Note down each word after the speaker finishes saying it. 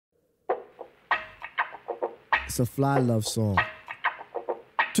It's a fly love song.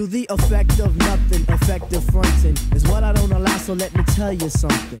 To the effect of nothing, effective fronting is what I don't allow, so let me tell you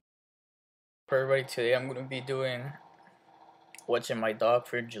something. For everybody, today I'm going to be doing what's in my dog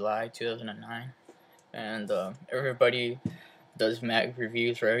for July 2009. And everybody does Mac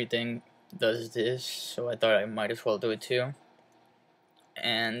reviews for everything, does this, so I thought I might as well do it too.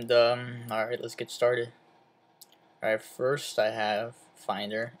 And alright, let's get started. Alright, first I have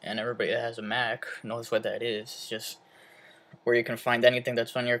Finder, and everybody that has a Mac knows what that is. It's just where you can find anything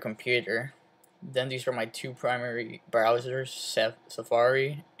that's on your computer. Then these are my two primary browsers,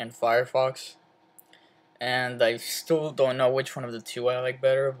 Safari and Firefox. And I still don't know which one of the two I like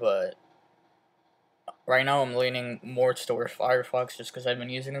better, but right now I'm leaning more towards Firefox just because I've been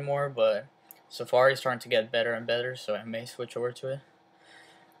using it more, but Safari is starting to get better and better, so I may switch over to it.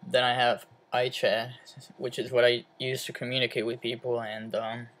 Then I have iChat, which is what I use to communicate with people, and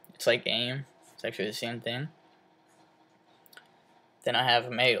it's like AIM. It's actually the same thing. Then I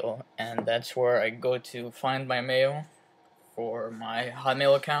have Mail, and that's where I go to find my mail for my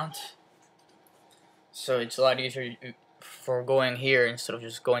Hotmail account. So it's a lot easier for going here instead of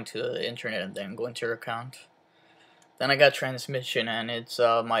just going to the internet and then going to your account. Then I got Transmission, and it's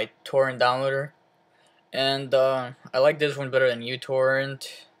my torrent downloader. And I like this one better than uTorrent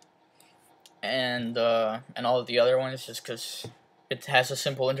and all of the other ones, just because it has a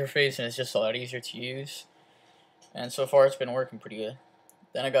simple interface and it's just a lot easier to use. And so far it's been working pretty good.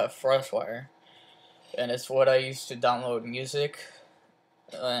 Then I got FrostWire, and it's what I use to download music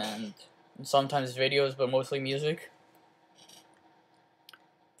and sometimes videos, but mostly music.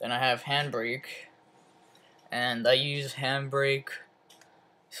 Then I have Handbrake, and I use Handbrake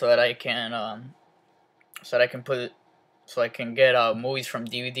so that I can get movies from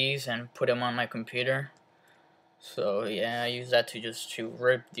DVDs and put them on my computer. So yeah, I use that to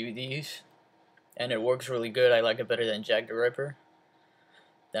rip DVDs, and it works really good. I like it better than Jack the Ripper.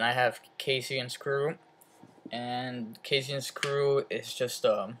 Then I have Casey and Screw, and Casey and Screw is just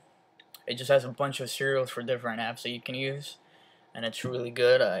it just has a bunch of serials for different apps that you can use, and it's really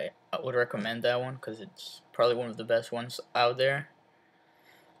good. I would recommend that one because it's probably one of the best ones out there.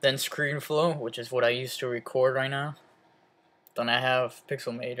 Then ScreenFlow, which is what I use to record right now. Then I have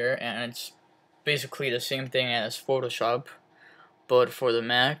Pixelmator, and it's basically the same thing as Photoshop, but for the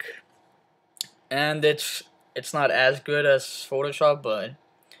Mac. And it's not as good as Photoshop, but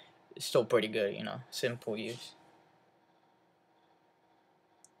it's still pretty good, you know, simple use.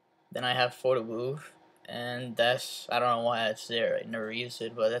 Then I have PhotoBooth, and that's, I don't know why it's there, I never used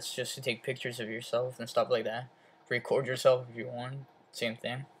it, but that's just to take pictures of yourself and stuff like that. Record yourself if you want, same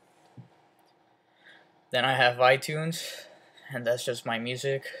thing. Then I have iTunes, and that's just my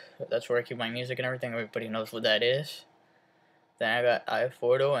music. That's where I keep my music and everything. Everybody knows what that is. Then I got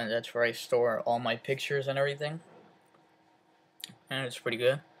iPhoto, and that's where I store all my pictures and everything. And it's pretty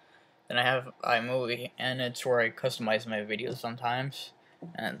good. Then I have iMovie, and it's where I customize my videos sometimes.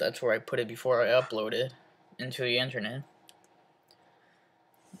 And that's where I put it before I upload it into the internet.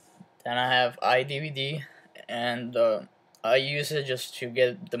 Then I have iDVD, and I use it just to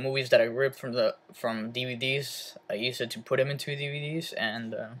get the movies that I ripped from DVDs. I use it to put them into DVDs,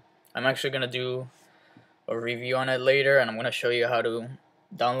 and I'm actually gonna do a review on it later, and I'm gonna show you how to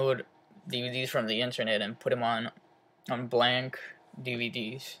download DVDs from the internet and put them on blank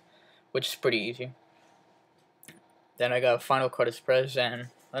DVDs, which is pretty easy. Then I got Final Cut Express, and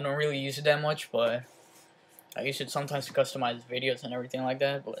I don't really use it that much, but I use it sometimes to customize videos and everything like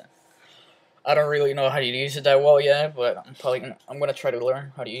that, but I don't really know how to use it that well yet, but I'm gonna try to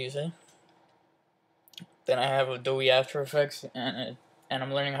learn how to use it. Then I have Adobe After Effects, and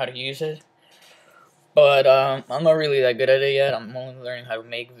I'm learning how to use it, but I'm not really that good at it yet. I'm only learning how to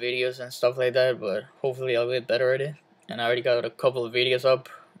make videos and stuff like that, but hopefully I'll get better at it. And I already got a couple of videos up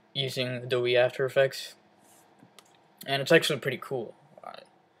using Adobe After Effects, and it's actually pretty cool.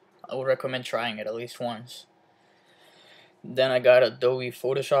 I would recommend trying it at least once. Then I got Adobe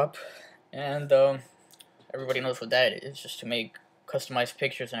Photoshop, and everybody knows what that is, just to make customized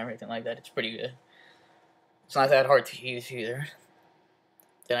pictures and everything like that. It's pretty good. It's not that hard to use either.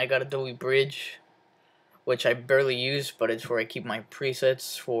 Then I got Adobe Bridge, which I barely use, but it's where I keep my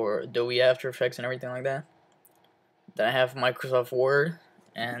presets for Adobe After Effects and everything like that. Then I have Microsoft Word,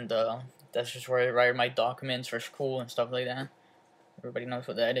 and that's just where I write my documents for school and stuff like that. Everybody knows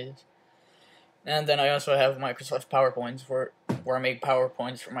what that is. And then I also have Microsoft PowerPoints, where I make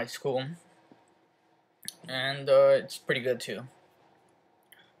PowerPoints for my school, and it's pretty good too.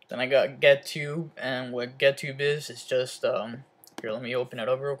 Then I got GetTube, and what GetTube is, it's just here, let me open it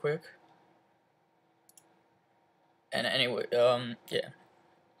up real quick. And anyway, yeah.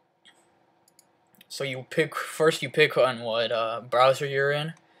 So you pick first. You pick on what browser you're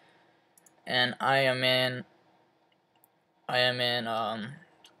in, and I am in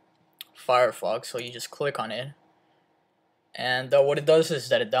Firefox. So you just click on it, and what it does is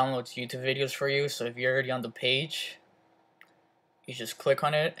that it downloads YouTube videos for you. So if you're already on the page, you just click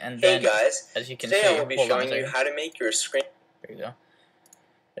on it, and then, Hey guys, as you can today see, I will be showing you how to make your screen. There you go.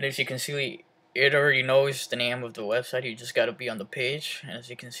 And as you can see, it already knows the name of the website. You just gotta be on the page, and as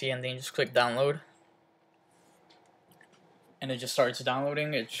you can see, and then you just click download, and it just starts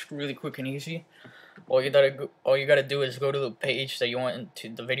downloading. It's really quick and easy. All you gotta do is go to the page that you want to,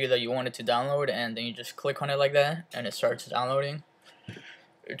 the video that you wanted to download, and then you just click on it like that, and it starts downloading.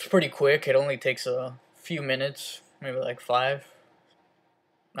 It's pretty quick. It only takes a few minutes, maybe like 5.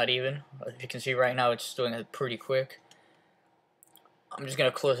 Not even. As you can see right now, it's doing it pretty quick. I'm just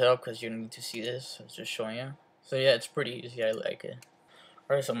gonna close it up because you need to see this. I was just showing you. So yeah, it's pretty easy. I like it.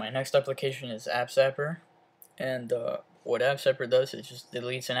 Alright, so my next application is App Zapper, and what App Zapper does is just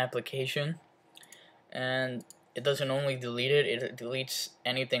deletes an application, and it doesn't only delete it; it deletes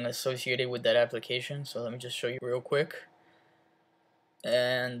anything associated with that application. So let me just show you real quick.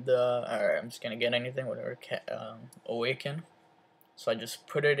 And alright, I'm just gonna get anything, whatever, Awaken. So I just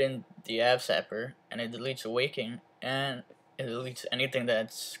put it in the App Zapper, and it deletes Awaken, and it deletes anything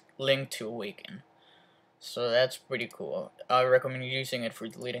that's linked to Awaken. So that's pretty cool. I recommend using it for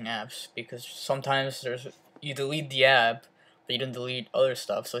deleting apps, because sometimes you delete the app, but you didn't delete other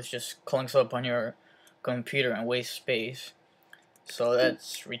stuff, so it just clunks up on your computer and wastes space. So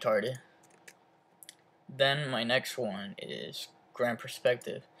that's retarded. Then my next one is Grand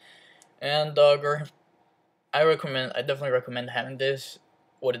Perspective, and I definitely recommend having this.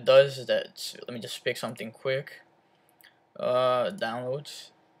 What it does is that, let me just pick something quick.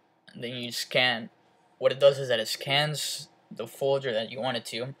 Downloads, and then you scan. What it does is that it scans the folder that you want it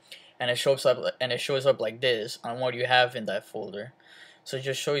to, and it shows up like this on what you have in that folder. So it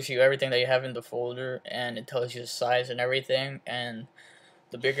just shows you everything that you have in the folder, and it tells you the size and everything. And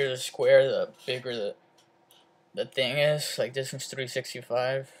the bigger the square, the bigger the thing is. Like this one's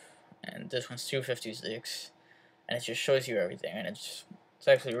 365, and this one's 256, and it just shows you everything, and it's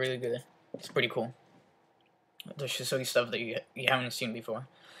actually really good. It's pretty cool. There's just some stuff that you haven't seen before.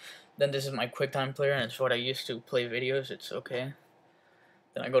 Then this is my QuickTime player, and it's what I used to play videos. It's okay.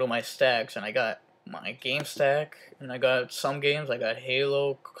 Then I go to my stacks, and I got my game stack, and I got some games. I got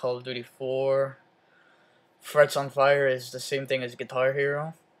Halo, Call of Duty 4. Frets on Fire is the same thing as Guitar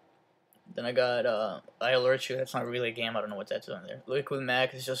Hero. Then I got I Alert You. That's not really a game. I don't know what that's on there. Liquid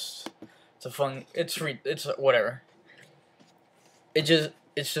Mac is just, it's a fun. It's whatever. It's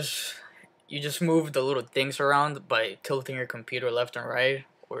just. You just move the little things around by tilting your computer left and right,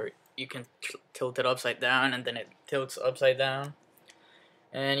 or you can tilt it upside down, and then it tilts upside down.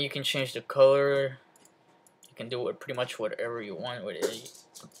 And you can change the color. You can do pretty much whatever you want with it.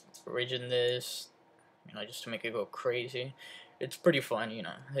 Rigidness, just to make it go crazy. It's pretty fun,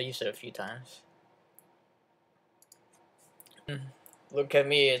 I used it a few times. Look at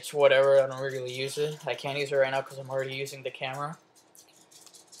me, it's whatever. I don't really use it. I can't use it right now because I'm already using the camera.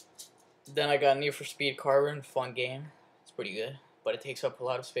 Then I got Need for Speed Carbon, fun game. It's pretty good, but it takes up a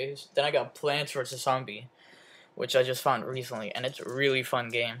lot of space. Then I got Plants vs. Zombie, which I just found recently, and it's a really fun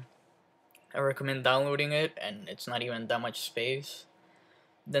game. I recommend downloading it, and it's not even that much space.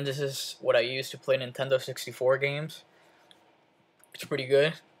 Then this is what I use to play Nintendo 64 games. It's pretty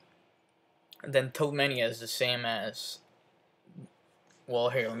good. And then Tiltmania is the same as, well,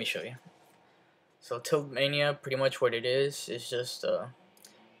 here, let me show you. So Tiltmania, pretty much what it is just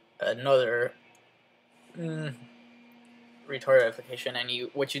another retarded application, and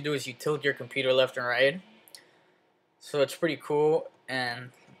what you do is you tilt your computer left and right. So it's pretty cool,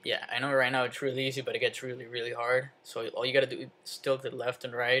 and yeah, I know right now it's really easy, but it gets really, really hard. So all you gotta do is tilt it left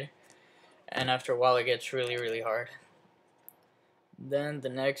and right, and after a while it gets really, really hard. Then the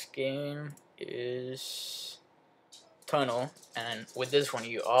next game is Tunnel, and with this one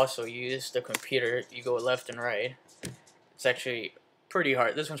you also use the computer. You go left and right. It's actually pretty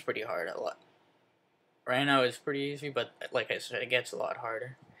hard. This one's pretty hard a lot. Right now it's pretty easy, but like I said, it gets a lot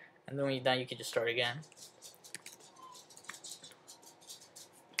harder. And then when you're done, you can just start again.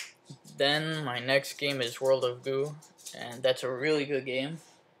 Then my next game is World of Goo, and that's a really good game.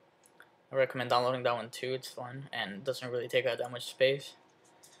 I recommend downloading that one too. It's fun and doesn't really take out that much space.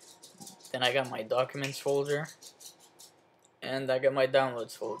 Then I got my documents folder, and I got my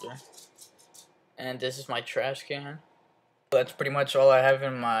downloads folder, and this is my trash can. That's pretty much all I have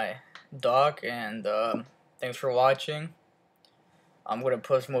in my dock, and thanks for watching. I'm gonna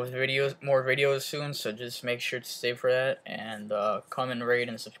post more videos soon, so just make sure to stay for that, and comment, rate,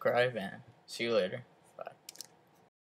 and subscribe, and See you later.